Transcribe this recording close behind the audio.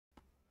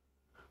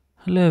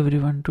Hello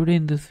everyone, today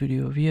in this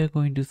video we are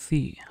going to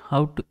see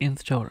how to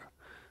install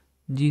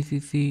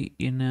GCC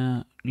in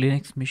a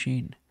Linux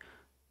machine.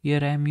 Here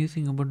I am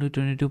using Ubuntu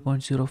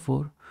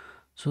 22.04.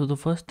 So the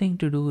first thing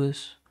to do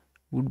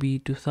would be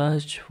to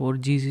search for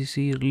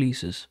GCC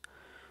releases.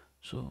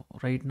 So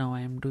right now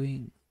I am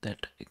doing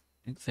that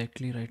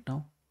exactly right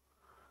now.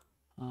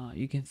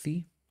 You can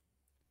see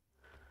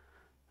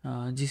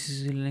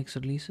GCC Linux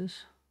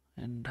releases,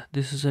 and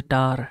this is a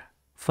tar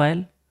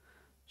file.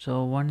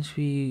 So once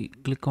we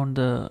click on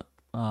the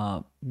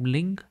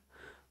link,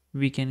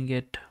 we can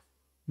get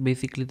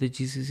basically the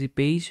GCC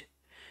page,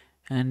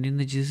 and in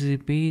the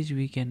GCC page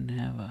we can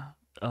have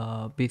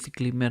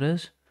basically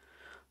mirrors.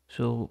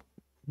 So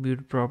we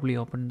would probably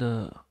open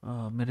the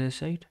mirror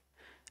site,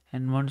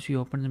 and once we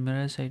open the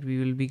mirror site we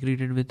will be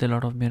greeted with a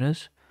lot of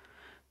mirrors,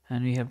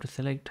 and we have to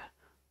select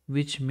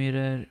which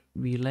mirror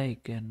we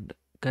like. And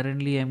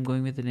currently I'm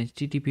going with an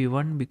HTTP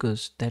one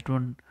because that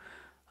one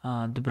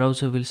the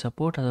browser will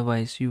support.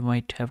 Otherwise you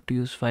might have to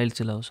use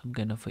FileZilla, some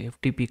kind of a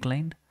FTP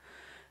client.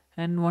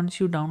 And once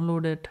you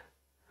download it,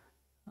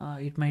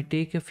 it might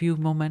take a few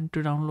moments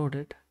to download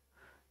it.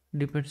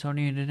 Depends on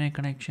your internet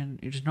connection.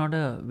 It's not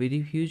a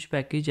very huge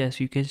package,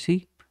 as you can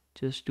see,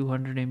 just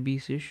 200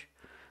 MBs ish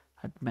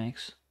at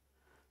max.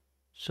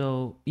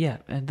 So yeah,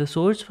 and the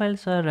source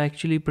files are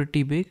actually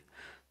pretty big.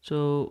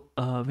 So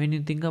when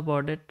you think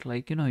about it,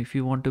 like, if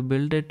you want to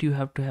build it, you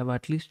have to have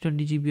at least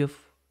 20 GB of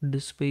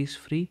disk space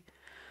free,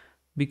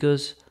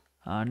 because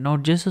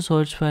not just the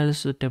source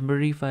files, the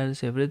temporary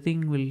files,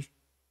 everything will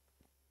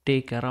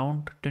take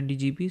around 20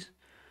 GBs.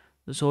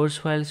 The source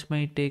files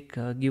may take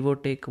give or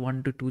take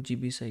 1 to 2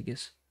 GBs, I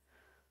guess,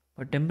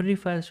 but temporary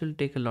files will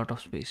take a lot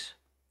of space.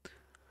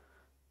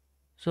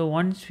 So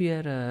once we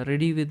are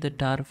ready with the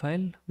tar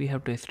file, we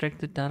have to extract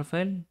the tar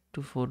file.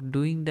 For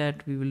doing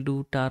that, we will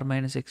do tar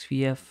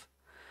 -xvf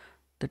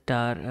the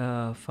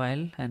tar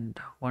file, and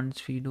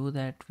once we do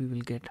that, we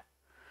will get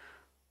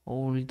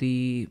all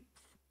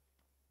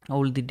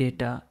the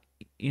data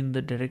in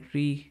the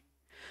directory.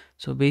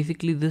 So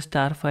basically this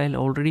tar file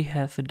already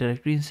has a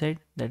directory inside.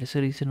 That is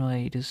the reason why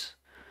it is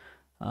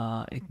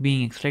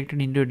being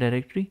extracted into a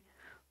directory,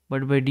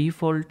 but by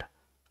default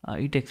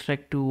it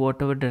extracts to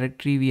whatever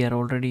directory we are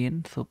already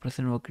in. So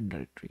present working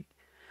directory.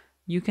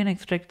 You can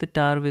extract the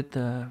tar with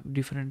a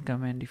different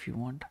command if you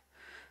want.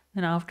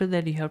 And after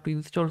that you have to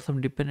install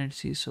some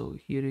dependencies. So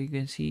here you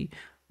can see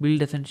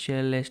build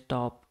essential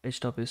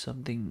htop is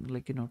something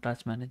like,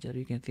 task manager,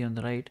 you can see on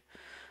the right.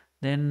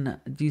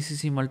 Then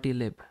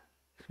gcc-multilib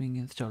is being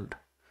installed.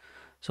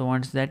 So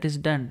once that is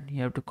done,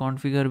 you have to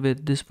configure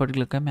with this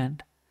particular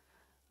command.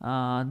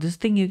 This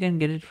thing you can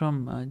get it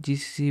from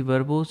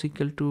gcc-verbose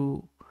equal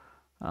to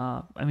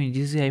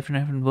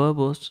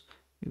gcc-verbose.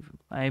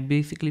 I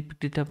basically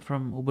picked it up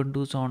from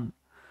Ubuntu's on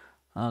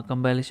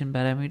compilation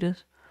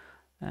parameters,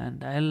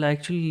 and I'll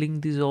actually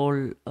link these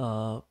all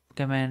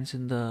commands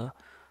in the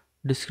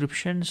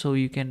description, so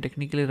you can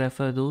technically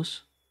refer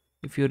those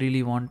if you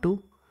really want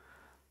to.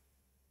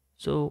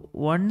 So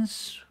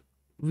once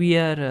we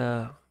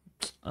are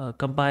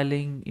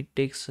compiling, it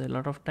takes a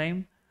lot of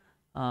time.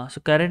 So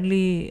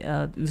currently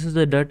this is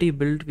the dirty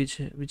build which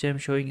I'm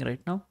showing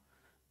right now.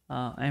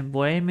 And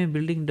why am I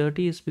building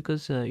dirty is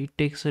because it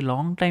takes a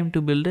long time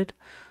to build it.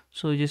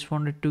 So I just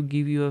wanted to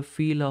give you a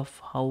feel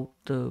of how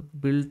the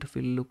build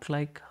will look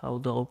like, how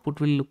the output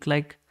will look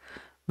like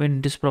when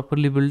it is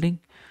properly building.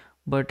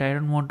 But I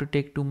don't want to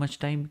take too much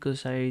time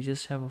because I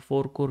just have a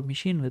 4-core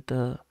machine with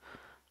a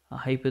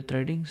hyper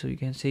threading. So you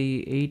can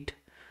say 8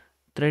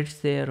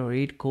 threads there or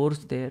 8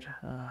 cores there,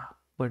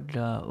 but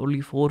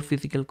only 4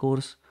 physical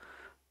cores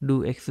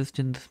do exist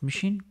in this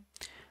machine.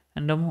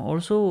 And I'm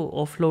also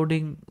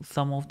offloading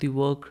some of the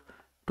work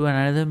to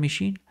another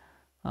machine,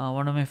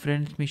 one of my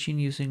friend's machine,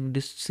 using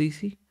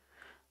disk-cc.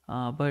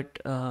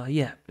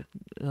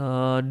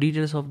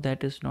 Details of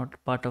that is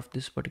not part of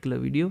this particular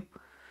video.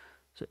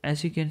 So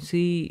as you can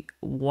see,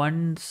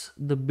 once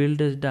the build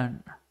is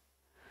done,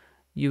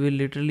 you will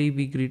literally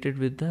be greeted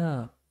with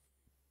the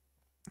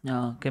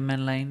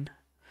command line.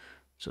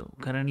 So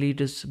currently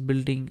it is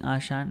building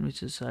Ashan,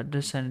 which is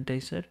address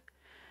sanitizer,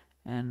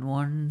 and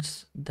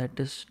once that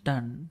is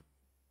done,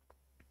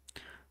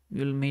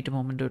 you'll wait a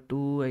moment or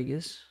two, I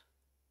guess.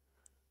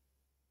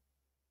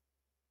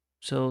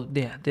 So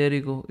there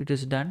you go, it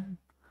is done.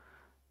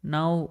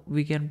 Now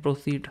we can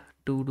proceed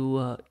to do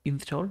a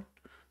install.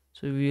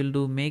 So we will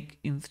do make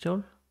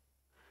install,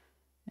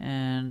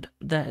 and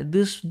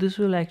this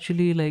will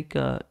actually, like,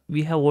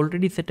 we have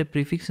already set a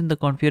prefix in the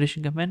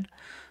configuration command.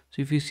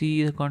 So if you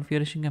see the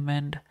configuration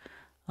command,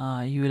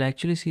 you will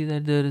actually see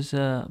that there is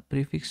a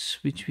prefix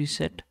which we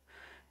set,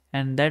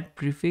 and that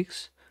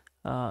prefix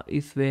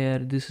is where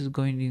this is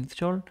going to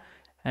install.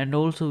 And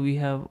also we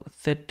have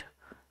set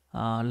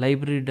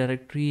library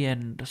directory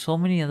and so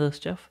many other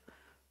stuff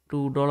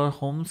to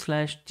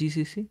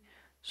 $home/gcc.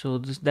 So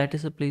that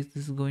is a place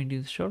this is going to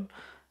install.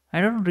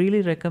 I don't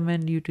really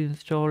recommend you to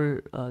install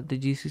the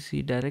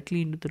gcc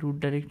directly into the root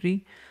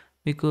directory,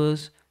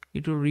 because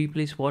it will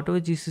replace whatever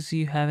gcc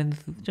you have in the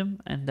system,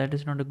 and that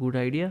is not a good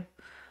idea.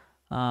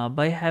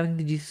 By having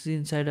the gcc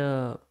inside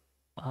a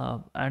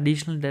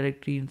additional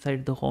directory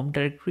inside the home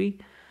directory,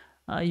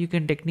 you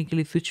can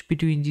technically switch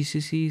between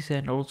gccs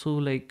and also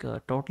like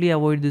totally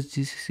avoid this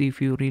gcc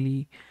if you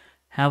really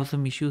have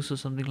some issues or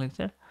something like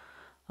that.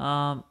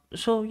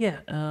 So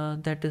yeah,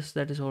 that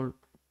is all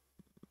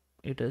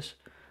it is.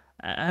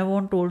 I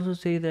want to also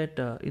say that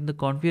in the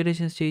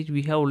configuration stage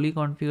we have only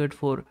configured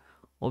for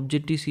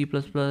Objective-C++,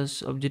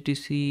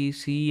 Objective-C,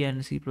 C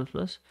and C++.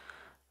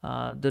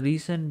 The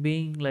reason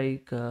being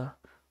like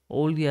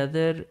all the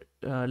other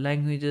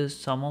languages,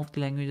 some of the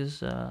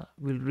languages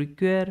will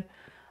require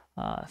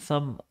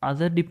some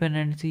other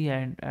dependency,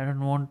 and I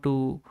don't want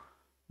to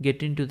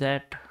get into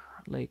that.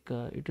 Like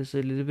it is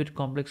a little bit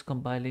complex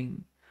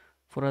compiling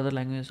for other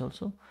languages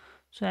also.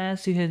 So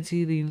as you can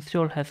see, the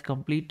install has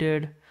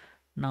completed.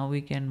 Now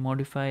we can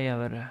modify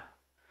our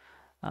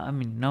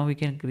now we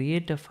can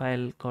create a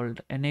file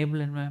called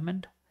enable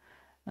environment.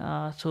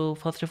 So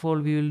first of all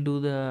we will do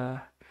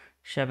the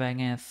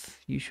shebang as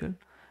usual,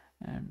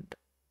 and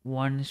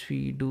once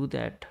we do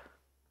that,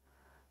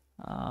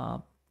 uh,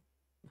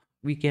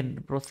 we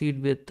can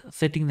proceed with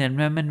setting the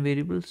environment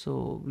variable.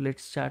 So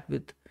let's start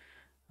with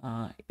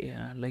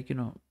yeah, like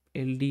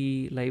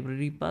ld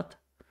library path,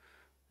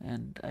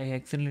 and I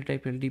accidentally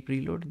type ld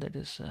preload. That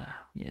is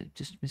yeah,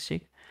 just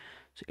mistake.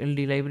 So ld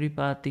library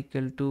path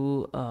equal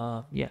to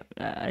yeah,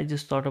 I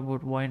just thought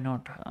about why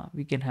not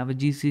we can have a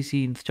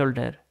gcc installed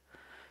there.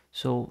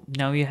 So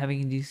now we are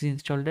having gcc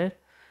installed there,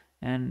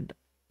 and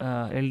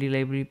ld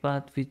library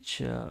path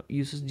which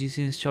uses gcc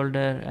installed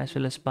there as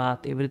well as path,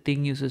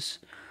 everything uses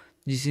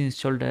gcc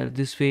installed there.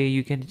 This way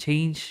you can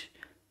change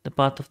the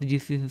path of the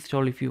gcc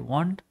install if you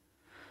want,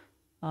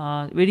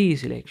 very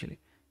easily actually.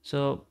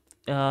 So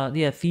yeah,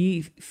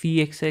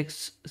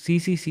 cxx,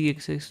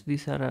 cccxx,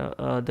 these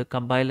are the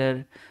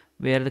compiler.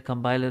 Where the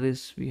compiler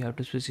is, we have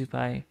to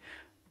specify.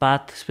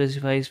 Path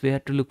specifies where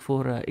to look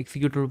for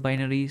executable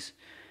binaries,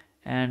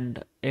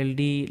 and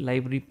ld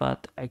library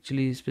path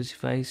actually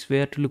specifies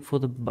where to look for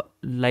the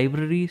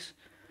libraries.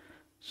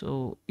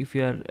 So if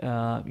you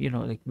are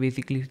like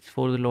basically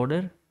for the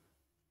loader.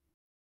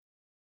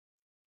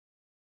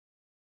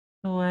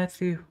 So as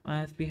we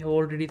have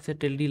already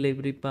set ld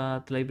library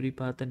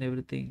path and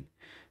everything,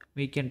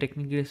 we can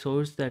technically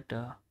source that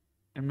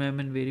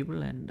environment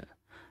variable, and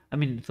I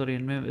mean sorry,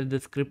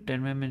 the script,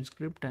 environment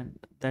script, and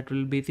that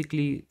will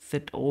basically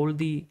set all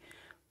the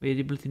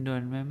variables into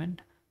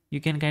environment.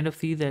 You can kind of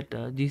see that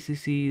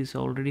gcc is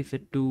already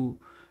set to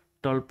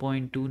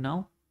 12.2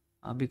 now,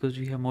 because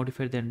we have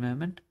modified the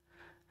environment.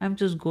 I'm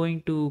just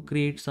going to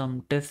create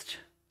some test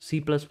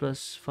C++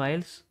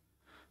 files.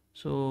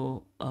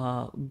 So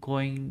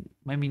going,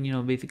 I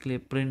mean basically a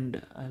print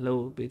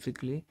hello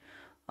basically.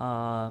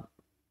 uh,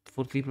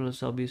 for C++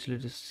 obviously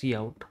it is C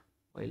out,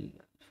 while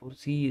for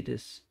C it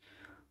is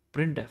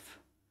printf.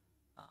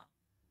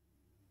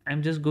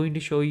 I'm just going to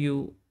show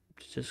you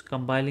just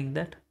compiling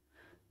that,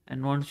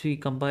 and once we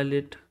compile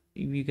it,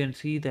 you can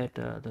see that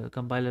the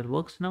compiler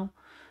works now.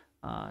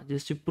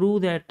 Just to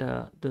prove that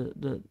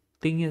the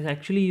thing is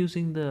actually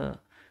using the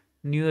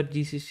newer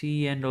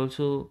GCC, and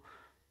also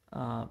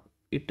uh,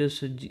 it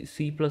is a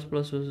C++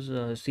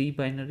 versus C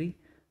binary.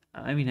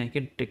 I mean I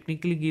can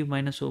technically give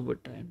 -o, but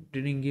I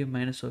didn't give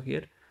 -o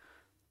here.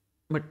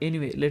 But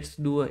anyway, let's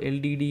do a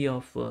LDD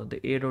of the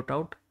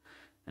a.out,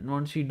 and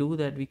once we do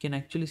that, we can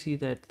actually see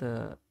that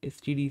the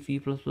std C++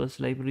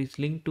 library is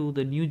linked to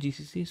the new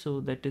GCC. So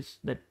that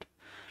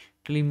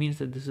really means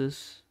that this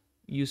is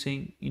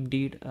using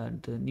indeed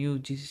the new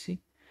GCC.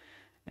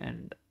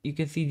 And you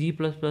can see G++,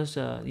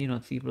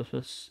 C++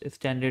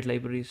 standard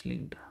library is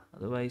linked.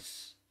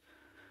 Otherwise,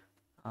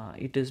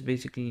 it is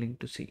basically linked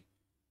to C.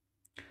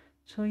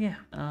 So yeah,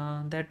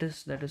 that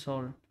is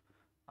all.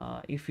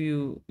 If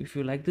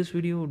you like this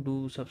video,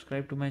 do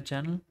subscribe to my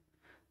channel.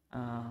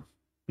 uh,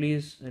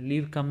 Please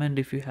leave comment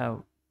if you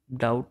have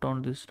doubt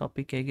on this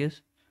topic, I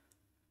guess.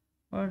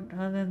 But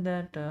other than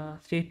that,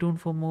 stay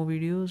tuned for more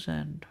videos,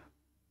 and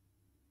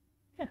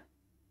yeah,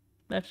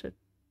 that's it.